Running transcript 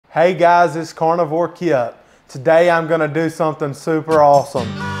Hey guys, it's Carnivore Kipp. Today I'm gonna do something super awesome.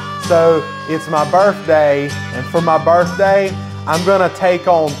 So it's my birthday, and for my birthday, I'm gonna take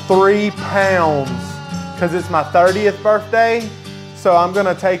on 3 pounds because it's my 30th birthday. So I'm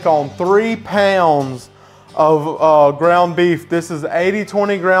gonna take on 3 pounds of ground beef. This is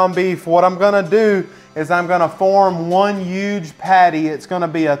 80-20 ground beef. What I'm gonna do is I'm gonna form one huge patty. It's gonna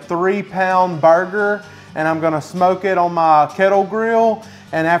be a 3-pound burger, and I'm gonna smoke it on my kettle grill.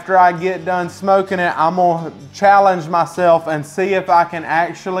 And after I get done smoking it, I'm gonna challenge myself and see if I can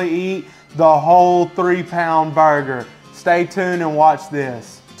actually eat the whole 3-pound burger. Stay tuned and watch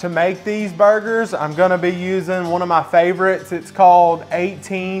this. To make these burgers, I'm gonna be using one of my favorites. It's called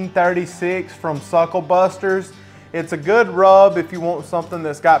 1836 from Suckle Busters. It's a good rub if you want something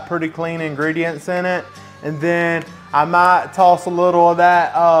that's got pretty clean ingredients in it. And then I might toss a little of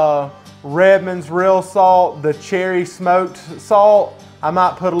that Redmond's real salt, the cherry smoked salt. I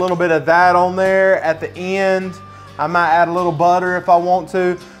might put a little bit of that on there at the end. I might add a little butter if I want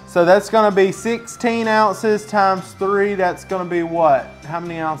to. So that's gonna be 16 ounces times 3. That's gonna be what? How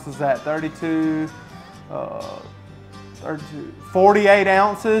many ounces is that? 48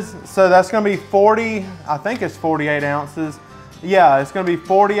 ounces. So that's gonna be 40, I think it's 48 ounces. Yeah, it's gonna be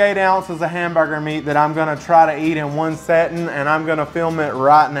 48 ounces of hamburger meat that I'm gonna try to eat in one setting, and I'm gonna film it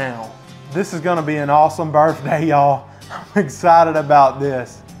right now. This is gonna be an awesome birthday, y'all. I'm excited about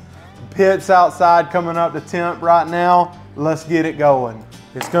this. Pit's outside coming up to temp right now. Let's get it going.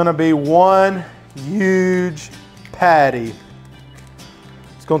 It's gonna be one huge patty.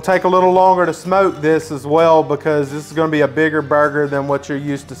 It's gonna take a little longer to smoke this as well because this is gonna be a bigger burger than what you're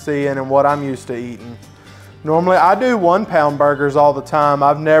used to seeing and what I'm used to eating. Normally I do 1-pound burgers all the time.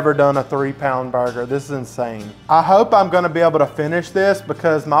 I've never done a 3-pound burger. This is insane. I hope I'm gonna be able to finish this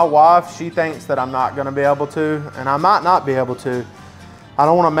because my wife, she thinks that I'm not gonna be able to, and I might not be able to. I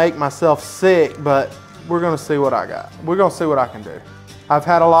don't wanna make myself sick, but we're gonna see what I got. We're gonna see what I can do. I've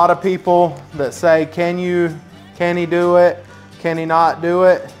had a lot of people that say, can he do it? Can he not do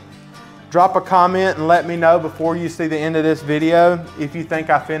it? Drop a comment and let me know before you see the end of this video if you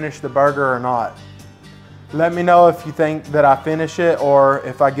think I finished the burger or not. Let me know if you think that I finish it or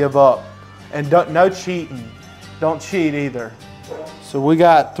if I give up. And no cheating. Don't cheat either. So we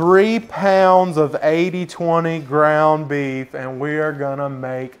got 3 pounds of 80-20 ground beef, and we are gonna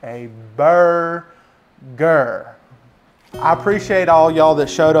make a burger. I appreciate all y'all that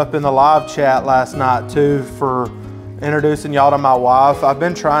showed up in the live chat last night too for introducing y'all to my wife. I've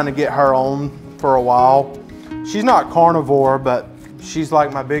been trying to get her on for a while. She's not carnivore, but she's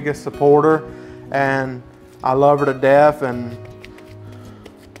like my biggest supporter, and I love her to death, and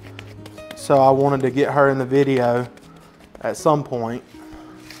so I wanted to get her in the video at some point.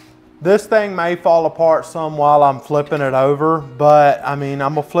 This thing may fall apart some while I'm flipping it over, but I mean,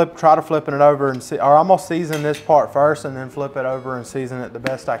 I'm gonna try to flip it over and see, or I'm gonna season this part first and then flip it over and season it the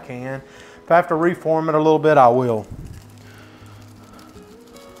best I can. If I have to reform it a little bit, I will.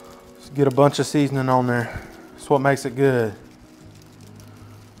 Just get a bunch of seasoning on there. That's what makes it good.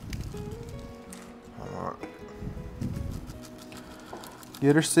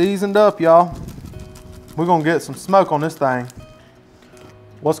 Get her seasoned up, y'all. We're gonna get some smoke on this thing.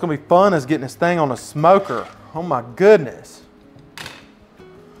 What's gonna be fun is getting this thing on a smoker. Oh my goodness.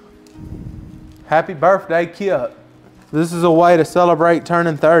 Happy birthday, Kipp. This is a way to celebrate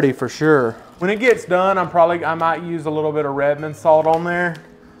turning 30 for sure. When it gets done, I might use a little bit of Redmond salt on there,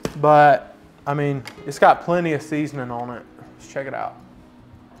 but I mean, it's got plenty of seasoning on it. Let's check it out.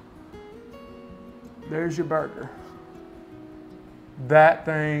 There's your burger. That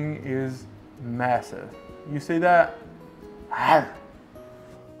thing is massive. You see that?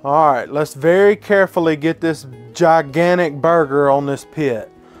 All right, let's very carefully get this gigantic burger on this pit.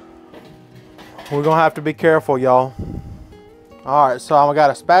 We're gonna have to be careful, y'all. All right, so I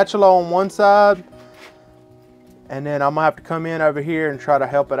got a spatula on one side, and then I'm gonna have to come in over here and try to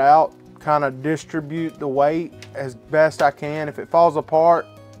help it out, kind of distribute the weight as best I can. If it falls apart,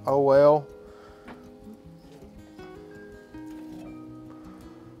 oh well.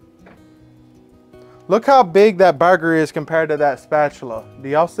 Look how big that burger is compared to that spatula. Do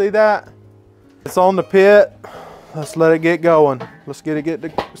y'all see that? It's on the pit. Let's let it get going. Let's get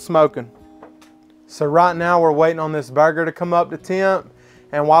to smoking. So right now we're waiting on this burger to come up to temp.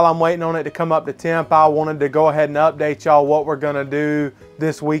 And while I'm waiting on it to come up to temp, I wanted to go ahead and update y'all what we're gonna do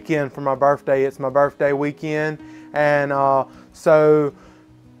this weekend for my birthday. It's my birthday weekend. And so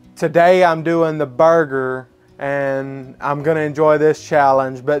today I'm doing the burger, and I'm gonna enjoy this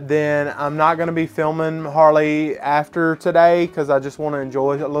challenge, but then I'm not gonna be filming hardly after today because I just wanna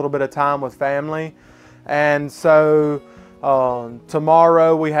enjoy a little bit of time with family. And so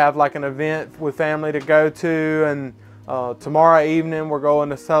Tomorrow we have like an event with family to go to, and tomorrow evening we're going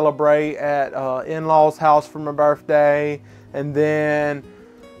to celebrate at in-laws' house for my birthday, and then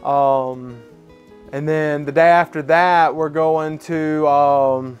the day after that we're going to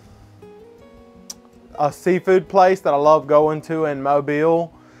a seafood place that I love going to in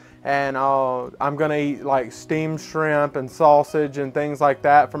Mobile, and I'm gonna eat like steamed shrimp and sausage and things like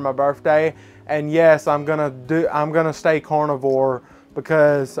that for my birthday. And yes, I'm gonna stay carnivore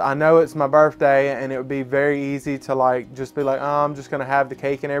because I know it's my birthday, and it would be very easy to like just be like, oh, I'm just gonna have the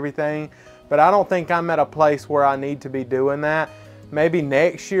cake and everything. But I don't think I'm at a place where I need to be doing that. Maybe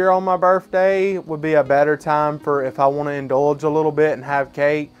next year on my birthday would be a better time for if I want to indulge a little bit and have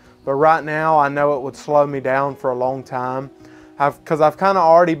cake. But right now, I know it would slow me down for a long time. Because I've kind of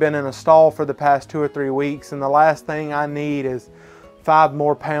already been in a stall for the past 2 or 3 weeks, and the last thing I need is 5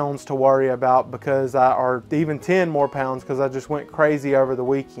 more pounds to worry about, because or even 10 more pounds, because I just went crazy over the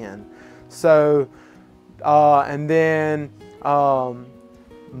weekend. So, and then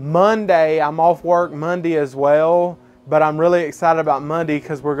Monday, I'm off work Monday as well. But I'm really excited about Monday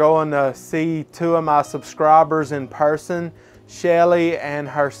because we're going to see 2 of my subscribers in person, Shelly and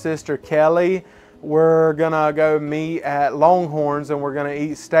her sister Kelly. We're gonna go meet at Longhorns, and we're gonna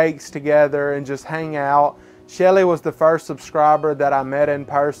eat steaks together and just hang out. Shelly was the first subscriber that I met in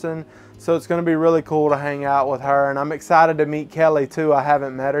person, so it's gonna be really cool to hang out with her. And I'm excited to meet Kelly too. I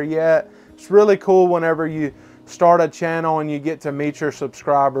haven't met her yet. It's really cool whenever you start a channel and you get to meet your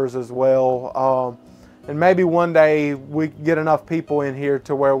subscribers as well. And maybe one day we get enough people in here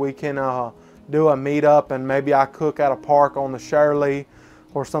to where we can do a meetup, and maybe I cook at a park on the Shirley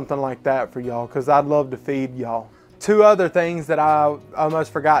or something like that for y'all, because I'd love to feed y'all. 2 other things that I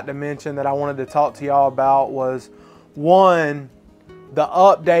almost forgot to mention that I wanted to talk to y'all about was, 1, the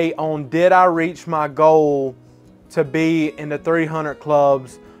update on did I reach my goal to be in the 300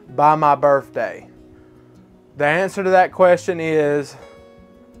 clubs by my birthday. The answer to that question is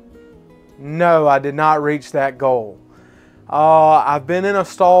no, I did not reach that goal. I've been in a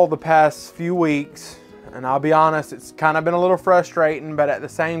stall the past few weeks, and I'll be honest, it's kind of been a little frustrating, but at the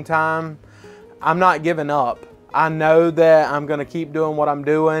same time, I'm not giving up. I know that I'm going to keep doing what I'm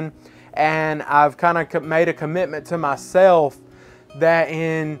doing, and I've kind of made a commitment to myself that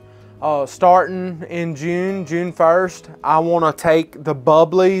in starting in June 1st, I want to take the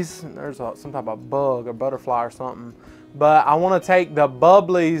bubblies. There's some type of bug or butterfly or something. But I want to take the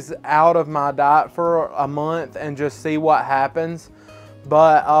bubblies out of my diet for a month and just see what happens.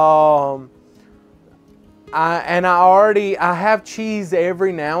 But I have cheese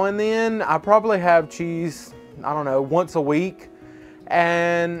every now and then. I probably have cheese, I don't know, once a week.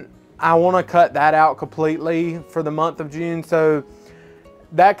 And I want to cut that out completely for the month of June. So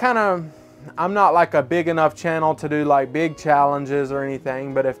that kind of, I'm not like a big enough channel to do like big challenges or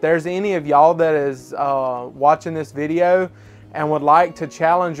anything, but if there's any of y'all that is watching this video and would like to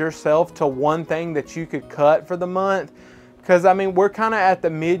challenge yourself to one thing that you could cut for the month, because I mean, we're kind of at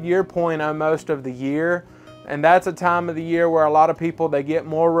the mid-year point almost of the year, and that's a time of the year where a lot of people, they get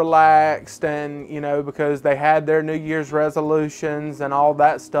more relaxed, and you know, because they had their New Year's resolutions and all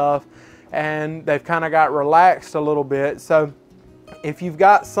that stuff, and they've kind of got relaxed a little bit. So if you've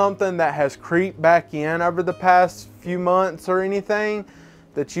got something that has creeped back in over the past few months or anything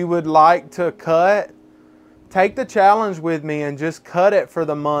that you would like to cut, take the challenge with me and just cut it for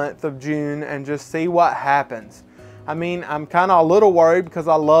the month of June and just see what happens. I mean, I'm kind of a little worried because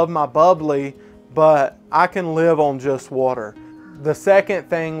I love my bubbly, but I can live on just water. The second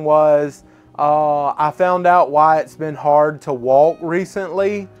thing was I found out why it's been hard to walk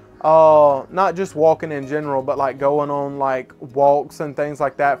recently. Not just walking in general, but like going on like walks and things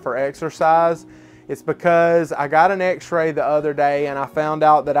like that for exercise. It's because I got an x-ray the other day and I found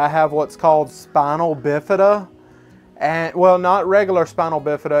out that I have what's called spinal bifida. And well, not regular spinal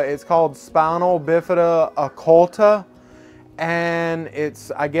bifida, it's called spinal bifida occulta. And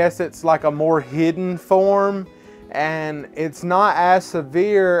I guess it's like a more hidden form, and it's not as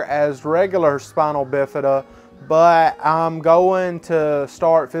severe as regular spinal bifida. But I'm going to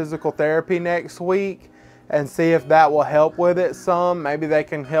start physical therapy next week and see if that will help with it some. Maybe they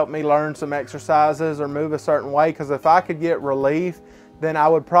can help me learn some exercises or move a certain way, because if I could get relief, then I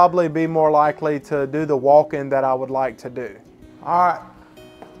would probably be more likely to do the walking that I would like to do. All right,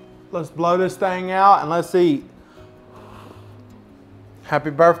 let's blow this thing out and let's eat.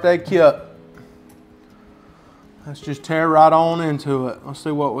 Happy birthday, Kipp. Let's just tear right on into it. Let's see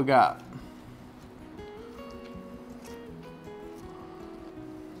what we got.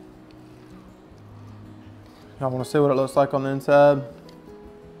 Y'all want to see what it looks like on the inside?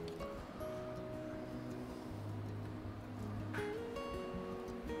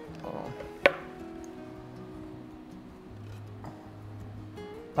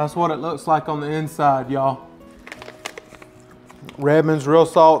 That's what it looks like on the inside, y'all. Redmond's real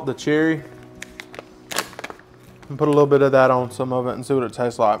salt, the cherry. And put a little bit of that on some of it and see what it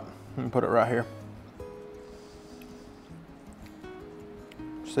tastes like. And put it right here.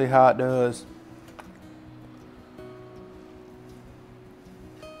 See how it does.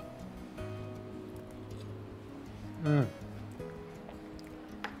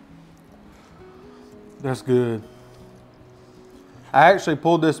 That's good. I actually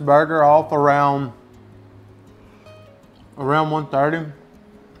pulled this burger off around 1:30.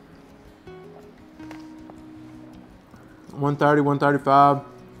 1:30, 1:35.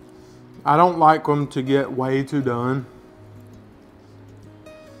 I don't like them to get way too done.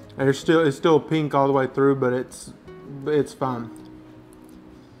 It's still pink all the way through, but it's fine.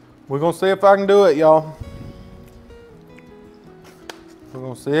 We're gonna see if I can do it, y'all. We're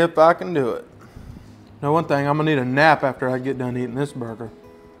gonna see if I can do it. Now, one thing, I'm gonna need a nap after I get done eating this burger.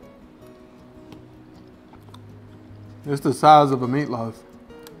 It's the size of a meatloaf.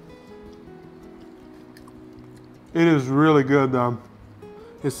 It is really good though.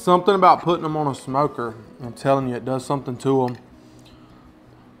 It's something about putting them on a smoker. I'm telling you, it does something to them.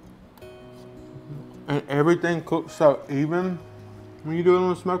 And everything cooks so even when you do it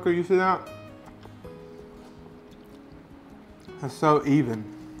on a smoker. You see that? It's so even.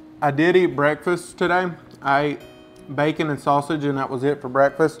 I did eat breakfast today. I ate bacon and sausage and that was it for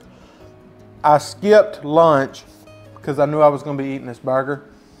breakfast. I skipped lunch because I knew I was gonna be eating this burger.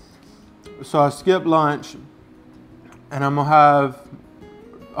 So I skipped lunch and I'm gonna have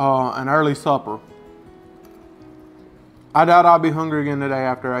an early supper. I doubt I'll be hungry again today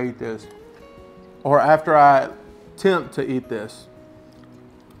after I eat this. Or after I attempt to eat this.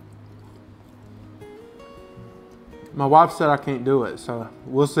 My wife said I can't do it, so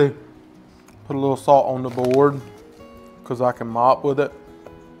we'll see. Put a little salt on the board because I can mop with it.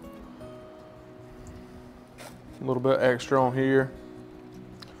 A little bit extra on here.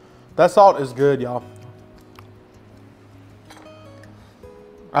 That salt is good, y'all.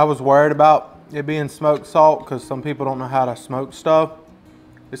 I was worried about it being smoked salt because some people don't know how to smoke stuff.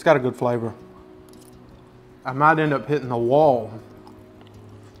 It's got a good flavor. I might end up hitting the wall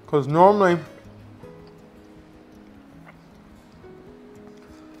because normally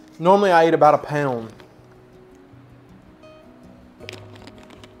I eat about a pound.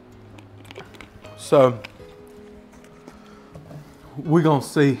 So we're gonna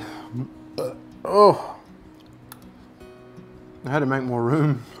see. Oh, I had to make more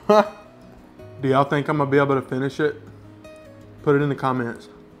room. Do y'all think I'm gonna be able to finish it? Put it in the comments.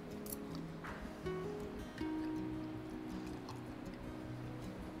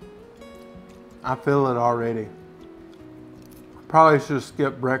 I feel it already. Probably should have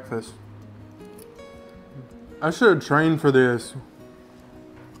skipped breakfast. I should have trained for this.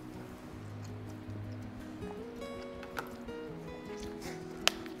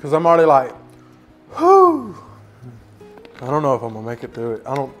 Because I'm already like, whew. I don't know if I'm gonna make it through it.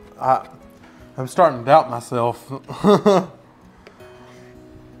 I'm starting to doubt myself. I'm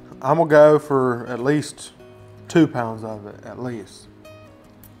gonna go for at least 2 pounds of it, at least.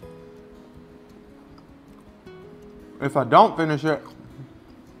 If I don't finish it,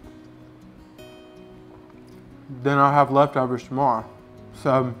 then I'll have leftovers tomorrow.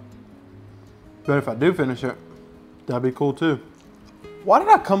 So, but if I do finish it, that'd be cool too. Why did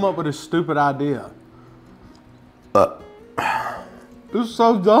I come up with this stupid idea? This is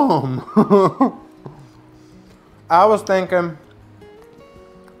so dumb. I was thinking,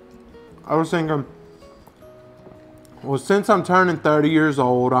 well, since I'm turning 30 years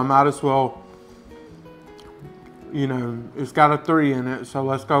old, I might as well, you know, it's got a 3 in it, so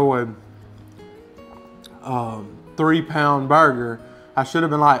let's go with 3-pound burger. I should have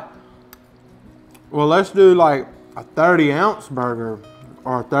been like, well, let's do like a 30-ounce burger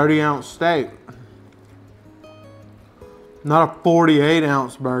or a 30-ounce steak. Not a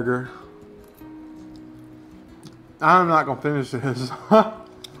 48-ounce burger. I'm not gonna finish this.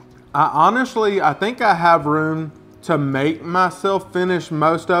 I think I have room to make myself finish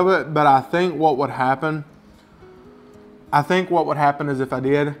most of it, but I think what would happen is if I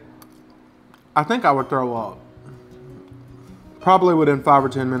did, I think I would throw up. Probably within 5 or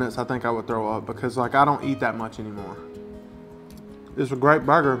 10 minutes, I think I would throw up because like I don't eat that much anymore. It's a great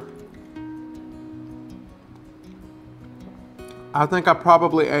burger. I think I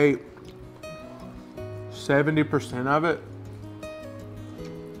probably ate 70% of it.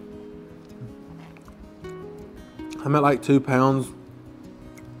 I'm at like 2 pounds.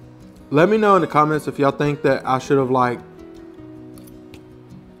 Let me know in the comments if y'all think that I should have like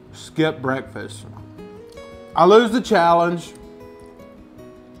skip breakfast. I lose the challenge,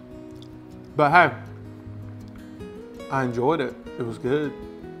 but hey, I enjoyed it. It was good.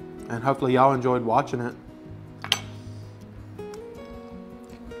 And hopefully y'all enjoyed watching it.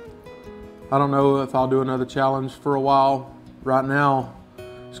 I don't know if I'll do another challenge for a while. Right now,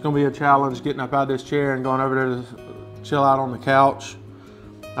 it's gonna be a challenge getting up out of this chair and going over there to chill out on the couch.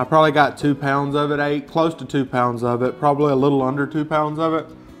 I probably got 2 pounds of it, ate close to 2 pounds of it, probably a little under 2 pounds of it.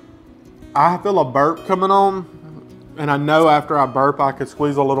 I feel a burp coming on, and I know after I burp I could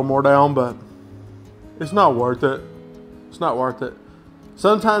squeeze a little more down, but it's not worth it. It's not worth it.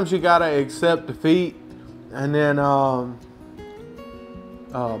 Sometimes you gotta accept defeat and then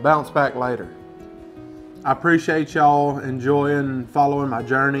bounce back later. I appreciate y'all enjoying and following my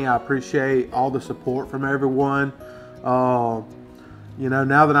journey. I appreciate all the support from everyone. You know,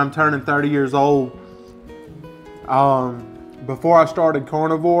 now that I'm turning 30 years old, before I started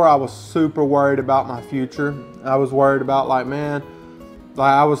Carnivore, I was super worried about my future. I was worried about, like, man,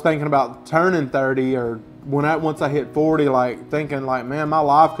 like I was thinking about turning 30, or once I hit 40, like thinking like, man, my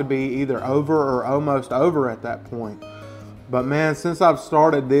life could be either over or almost over at that point. But man, since I've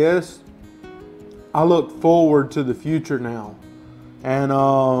started this, I look forward to the future now. And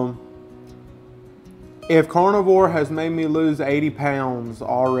if Carnivore has made me lose 80 pounds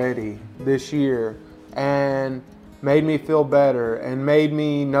already this year and made me feel better and made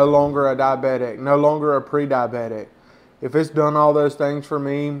me no longer a diabetic, no longer a pre-diabetic, if it's done all those things for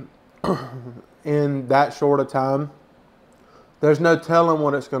me in that short a time, there's no telling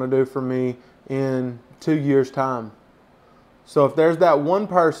what it's going to do for me in 2 years' time. So if there's that one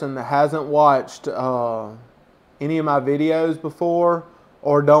person that hasn't watched any of my videos before,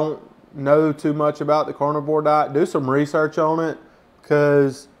 or don't know too much about the carnivore diet, do some research on it,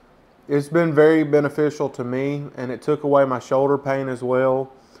 because it's been very beneficial to me, and it took away my shoulder pain as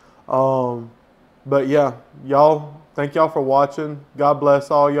well. But yeah, y'all, thank y'all for watching. God bless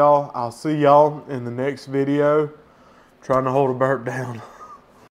all y'all. I'll see y'all in the next video. Trying to hold a burp down.